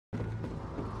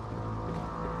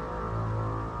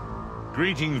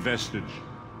Greeting, Vestige.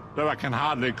 Though I can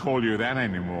hardly call you that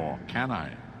anymore, can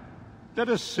I? Let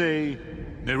us say,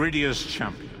 Neridia's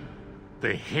champion,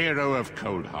 the hero of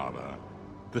Cold Harbor,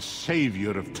 the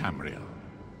savior of Tamriel.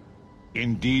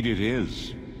 Indeed it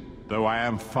is, though I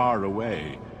am far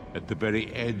away, at the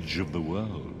very edge of the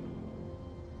world.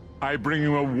 I bring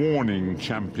you a warning,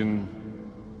 champion.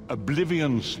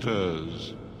 Oblivion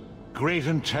stirs. Great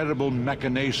and terrible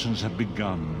machinations have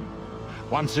begun.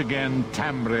 Once again,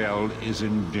 Tamriel is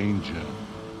in danger.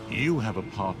 You have a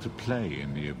part to play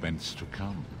in the events to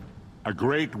come. A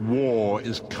great war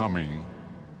is coming.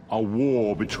 A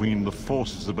war between the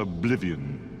forces of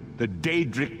Oblivion. The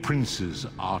Daedric princes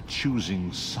are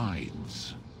choosing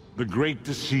sides. The Great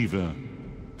Deceiver,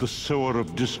 the Sower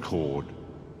of Discord,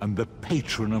 and the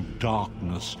Patron of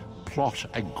Darkness plot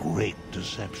a great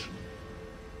deception.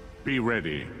 Be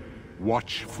ready.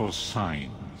 Watch for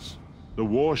signs. The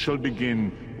war shall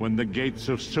begin when the gates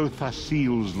of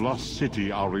Sothasil's lost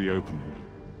city are reopened.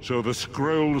 So the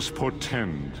scrolls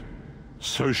portend.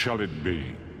 So shall it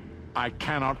be. I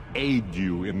cannot aid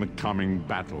you in the coming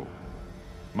battle.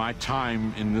 My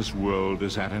time in this world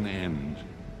is at an end.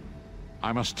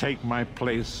 I must take my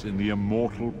place in the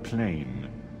immortal plane.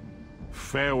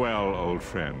 Farewell, old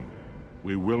friend.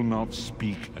 We will not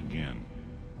speak again.